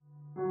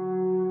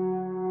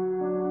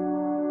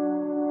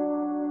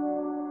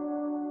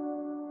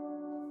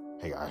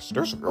Hey guys,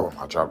 there's a girl at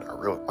my job that I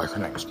really like. Her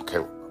name is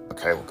Michaela.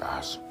 Michaela,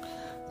 guys.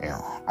 You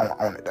know, I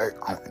want to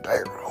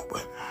date her,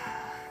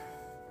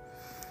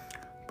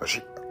 but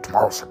she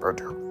tomorrow's her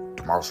birthday.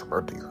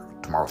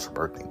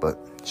 But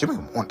she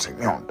been wanting to take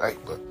me on a date.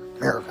 But me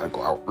and her gotta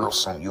go out real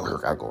soon. You and her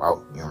gotta go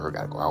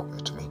out.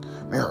 And to me,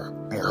 me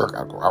and her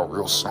gotta go out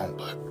real soon.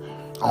 But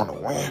I don't know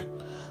when.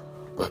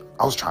 But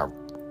I was trying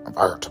to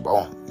invite her to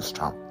bowling.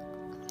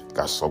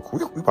 Guys, so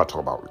we about to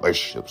talk about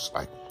relationships.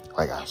 Like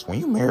guys, when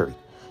you marry,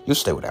 you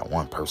stay with that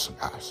one person,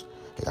 guys.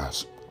 Hey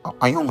guys,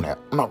 I'm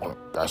not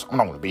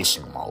gonna be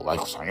single my whole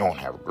life. So I don't want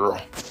to have a girl.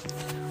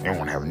 I don't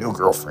want to have a new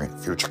girlfriend in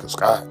the future. Cause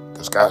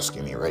God's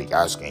getting me ready.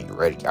 God's getting you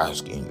ready.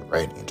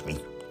 And to me,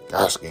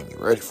 God's getting me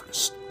ready for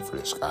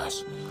this,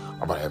 guys.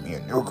 I'm about to have me a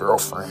new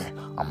girlfriend.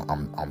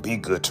 I'm be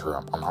good to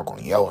her. I'm not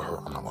gonna yell at her.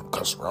 I'm not gonna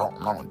cuss her out.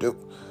 I'm not gonna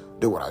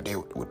do what I did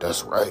with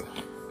Desiree.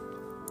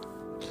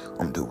 I'm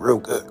gonna do real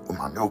good with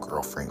my new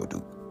girlfriend. We'll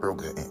do real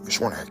good. And if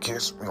you wanna have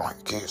kids, we're gonna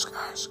have kids,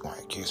 guys. We're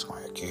gonna have kids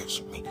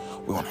with me.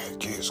 We're gonna have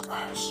kids,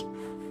 guys.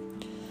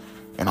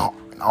 And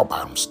I'll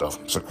buy them stuff.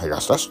 So, hey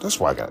guys, that's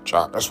why I got a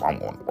job. That's why I'm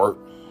going to work.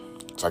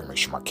 So I can make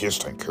sure my kids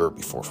taken care of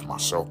before for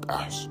myself,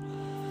 guys.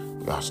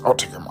 Guys, I'll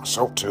take care of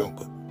myself too,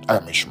 but I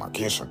gotta make sure my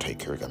kids are taken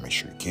care of. You gotta make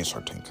sure your kids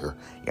are taken care of.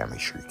 You gotta make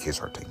sure your kids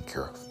are taken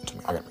care of. And to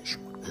me, I gotta make sure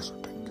my kids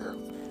are taken care of.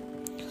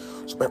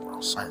 So back what I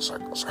was saying, so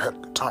I had a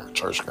good time at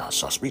church, guys.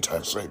 So I speak to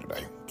him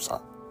today.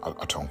 So I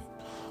told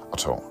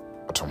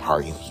him, how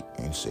are you?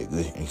 And he said,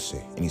 good. And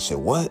he said,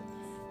 what?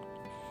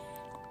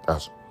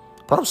 Guys,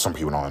 probably some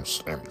people don't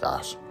understand me,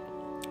 guys.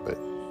 But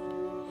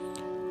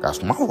guys,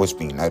 when my voice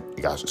being that,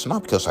 guys, it's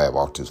not because I have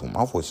autism. When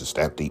my voice is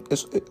that deep,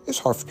 it's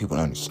hard for people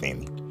to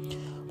understand me.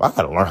 But I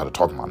gotta learn how to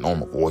talk in my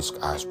normal voice,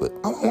 guys. But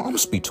I'm gonna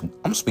speak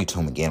to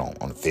him again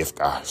on the 5th,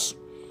 guys.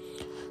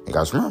 And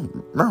guys,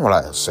 remember what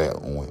I said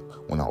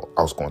when I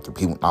was going through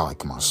people not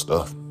liking my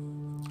stuff.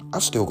 I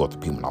still go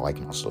through people not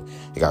liking my stuff.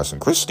 Hey guys, and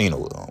Christina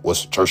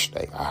was at church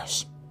today,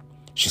 guys.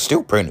 She's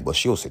still pregnant, but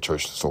she was at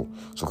church. So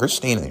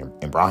Christina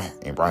and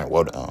Brian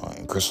Weldon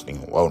and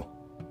Christina Weldon,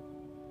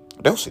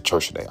 they was at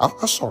church today. I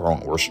saw her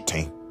on the worship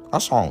team. I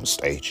saw her on the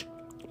stage,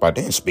 but I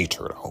didn't speak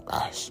to her though,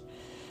 guys.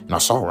 And I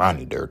saw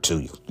Ronnie there too.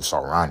 You saw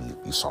Ronnie.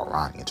 You saw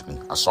Ronnie. And to me,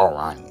 I saw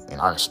Ronnie,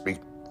 and I didn't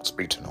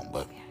speak to them,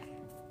 but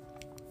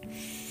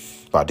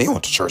I did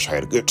went to church. I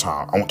had a good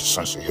time. I went to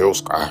Sunset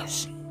Hills,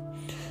 guys.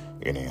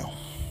 You know.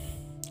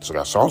 So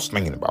that's all I was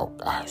thinking about,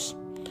 guys.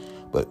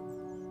 But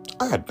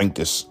I had to think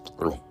this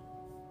through.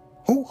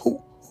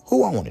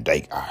 Who I want to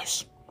date,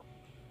 guys?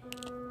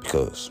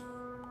 Because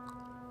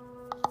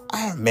I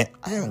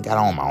haven't got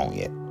on my own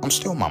yet. I'm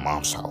still in my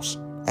mom's house.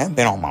 I haven't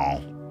been on my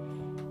own.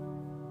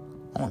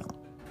 I want to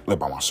live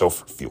by myself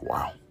for a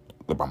while.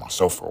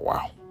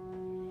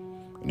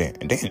 And then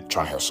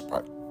trying to have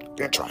somebody.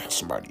 Then trying to have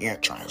somebody in.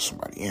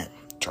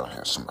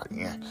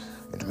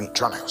 And to me,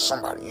 trying to have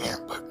somebody in.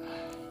 But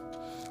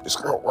this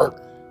girl worked.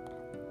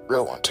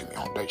 Really want to take me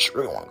on a date. She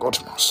really want to go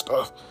to my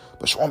stuff.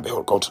 But she won't be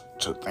able to go to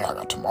the thing I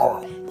got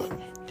tomorrow. But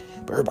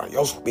everybody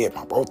else will be at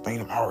my boat thing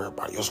tomorrow.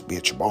 Everybody else will be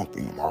at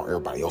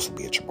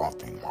your boat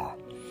thing tomorrow.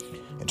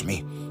 And to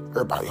me,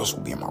 everybody else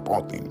will be at my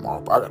boat thing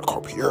tomorrow. But I got to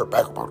call Pierre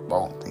back about the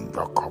boat thing. You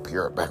got to call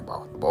Pierre back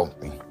about the boat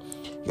thing.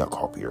 You got to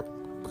call Pierre.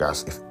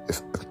 Guys,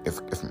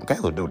 if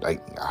Michaela do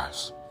date me,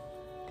 guys,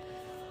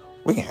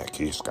 we can have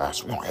kids,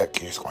 guys. We're going to have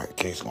kids. We're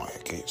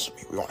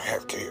going to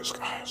have kids,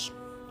 guys.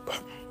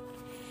 But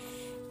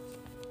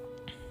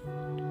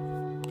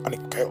I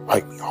think Michaela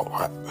like me a whole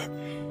lot, but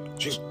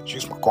she's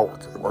my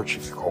coworker at work.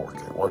 She's a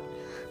coworker at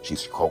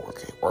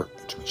work.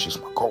 And to me, she's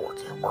my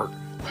coworker at work.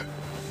 But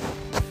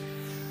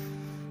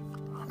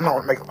I'm not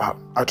gonna make a lot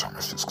of time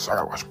messages because I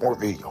gotta watch more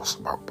videos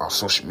about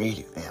social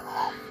media and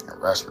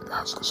harassment,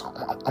 guys. Because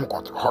I'm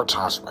going through hard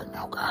times right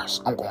now,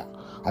 guys. I'm going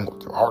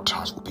through hard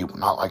times with people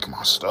not liking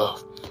my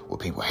stuff, with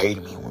people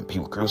hating me, when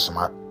people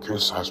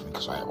criticize me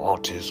because I have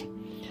autism.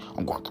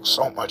 I'm going through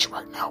so much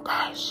right now,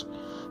 guys.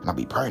 And I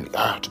be praying to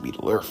God to be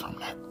delivered from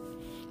that.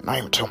 And I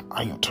even tell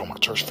my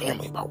church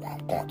family about what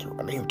I'm going through. I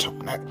didn't even tell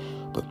them that.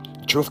 But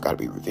the truth got to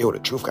be revealed.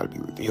 And to me,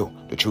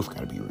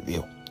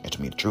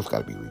 the truth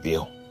got to be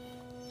revealed.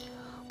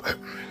 But,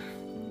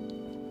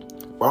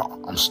 well,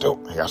 I'm still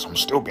being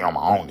on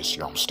my own this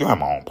year. I'm still in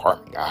my own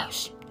apartment,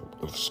 guys.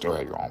 You still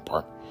have your own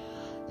apartment.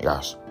 Hey,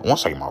 guys,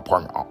 once I get my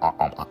apartment, I'm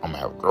going to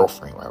have a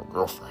girlfriend.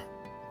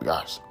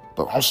 Guys,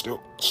 but I'm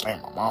still staying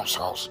in my mom's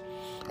house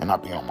and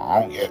not being on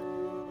my own yet.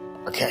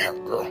 I can't have a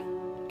girl.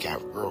 You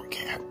can't have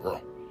a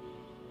girl.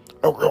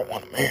 No girl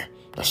want a man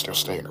that still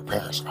stay in her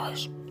parents,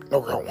 guys. No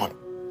girl want a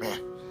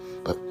man.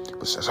 But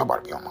since I'm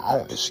about to be on my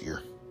own this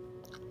year,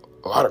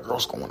 a lot of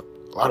girls gonna want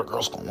me. A lot of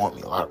girls gonna want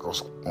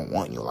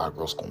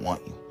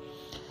you.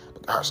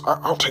 But guys,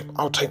 I'll take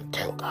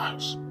Michaela,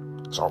 guys.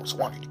 Cause I always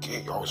wanted a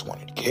kid. You always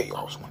wanted a kid.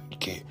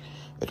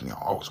 It's me, I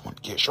always wanted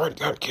a kid. She already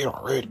got a kid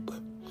already, but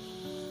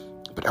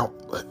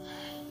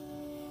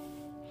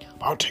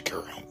I'll take care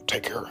of him. I'll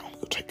take care of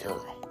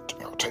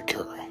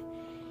him.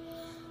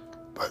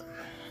 But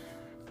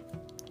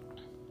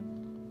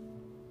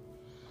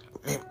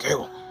me and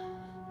Michaela,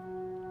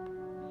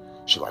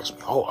 She likes me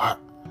a whole lot.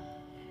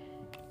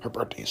 Her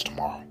birthday is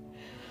tomorrow.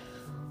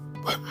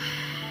 But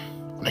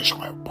I think she's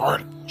gonna have a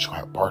party. She's gonna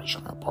have a party. She's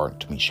gonna have a party.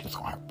 To me, she's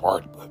gonna have a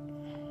party. But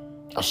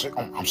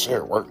I'm saying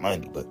at work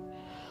Monday. But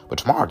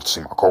tomorrow I get to see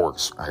my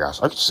coworkers.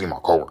 Guys, I get to see my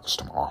coworkers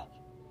tomorrow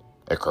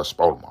at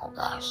Crespo tomorrow,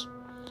 guys.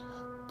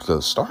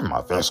 Because starting my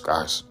events,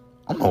 guys,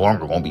 I'm no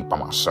longer gonna be by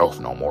myself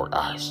no more,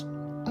 guys.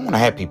 I wanna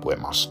have people at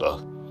my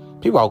stuff.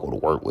 People I'll go to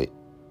work with.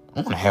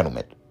 I wanna have them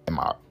at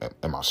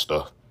my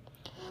stuff.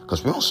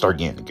 Because we don't start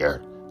getting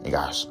together. And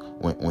guys,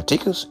 when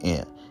tickets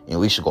and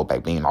we should go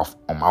back being off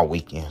on my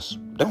weekends,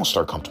 they don't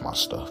start coming to my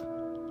stuff.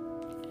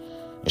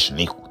 It's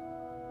Shaniqua.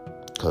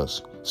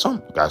 Because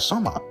some of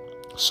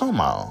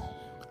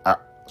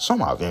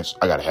my events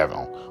I gotta have it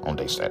on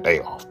days that day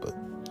off, but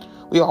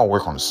we all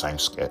work on the same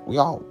schedule. We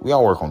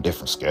all work on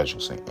different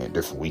schedules and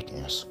different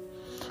weekends.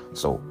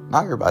 So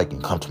not everybody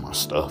can come to my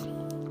stuff.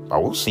 But I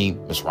will see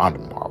Miss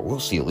Rhonda tomorrow. We'll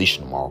see Alicia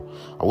tomorrow.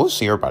 I will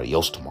see everybody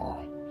else tomorrow.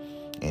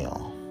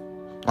 And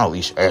not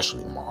Alicia,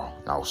 Ashley tomorrow.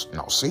 And I'll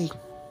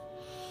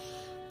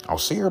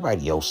see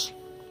everybody else.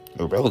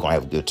 We're really gonna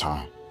have a good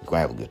time. We're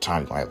gonna have a good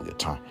time.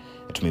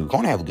 And to me, we're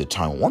gonna have a good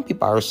time. We won't be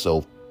by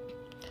ourselves.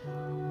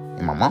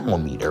 And my mom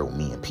gonna be there with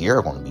me, and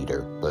Pierre gonna be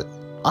there. But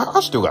I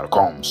still gotta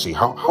call him and see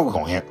how we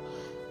gonna handle.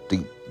 Do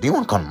you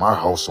want to come to my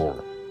house, or?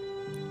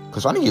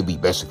 Because I think it'd be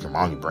best if your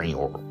mom could bring you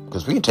over.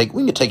 Because we can take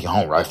you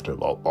home right after the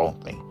ball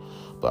thing.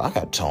 But I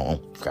gotta tell him.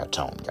 You gotta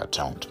tell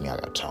him to me. I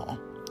gotta tell him.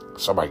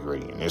 Somebody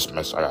ready in this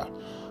mess. No,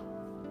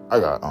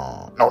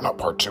 not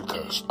part 2,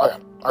 because I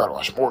gotta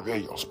watch more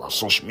videos about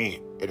social media.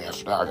 And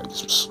after that, I gotta get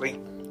some sleep.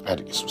 I had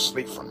to get some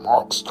sleep for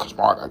tomorrow, because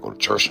tomorrow I gotta go to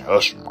church and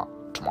Usher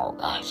tomorrow,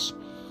 guys.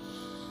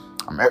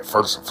 I'm at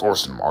Ferguson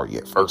Florissant tomorrow. You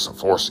at Ferguson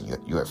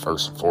Florissant. You at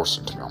Ferguson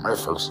Florissant to me. I'm at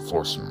Ferguson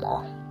Florissant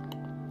tomorrow.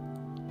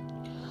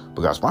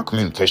 But guys, my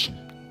communication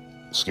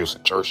skills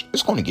at church,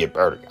 it's going to get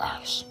better,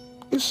 guys.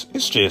 It's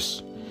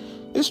just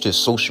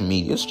social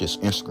media. It's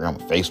just Instagram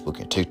and Facebook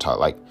and TikTok.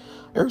 Like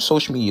every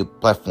social media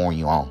platform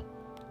you on,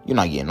 you're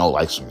not getting no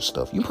likes on your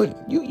stuff. You barely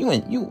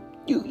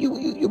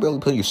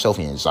put yourself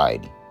in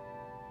anxiety.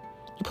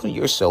 You put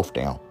yourself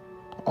down,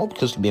 all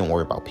because you've been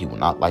worried about people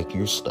not liking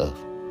your stuff.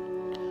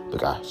 But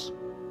guys,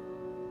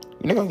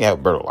 you're not gonna have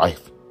a better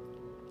life.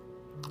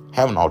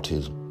 Having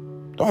autism,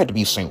 don't have to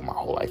be single my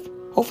whole life.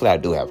 Hopefully, I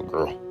do have a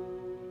girl.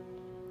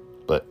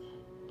 But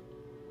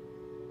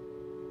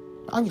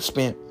I can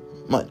spend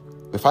money.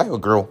 If I have a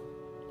girl,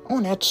 I'm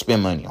going to have to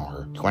spend money on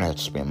her. You're going to have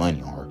to spend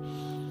money on her.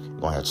 You're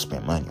going to have to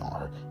spend money on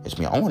her. It's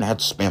me. I'm going to have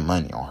to spend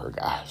money on her,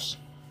 guys.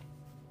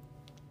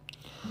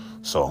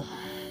 So,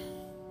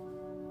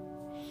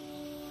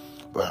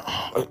 but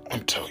let me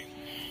tell you.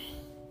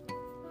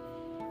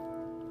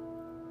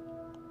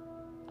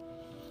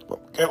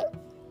 But Gail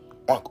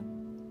want to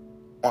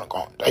go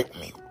on a date with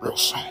me real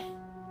soon.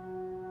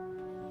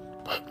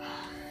 But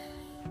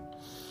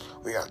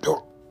we gotta do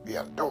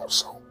it,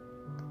 so.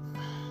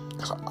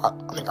 Because I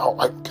think I'll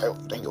like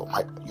Caleb. You think you'll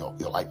like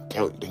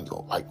Caleb? You think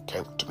you'll like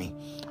Caleb to me?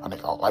 I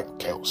think I'll like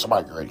Caleb.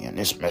 Somebody get ready in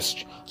this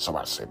message.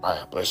 Somebody say,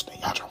 bye, blessed day,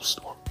 y'all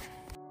store.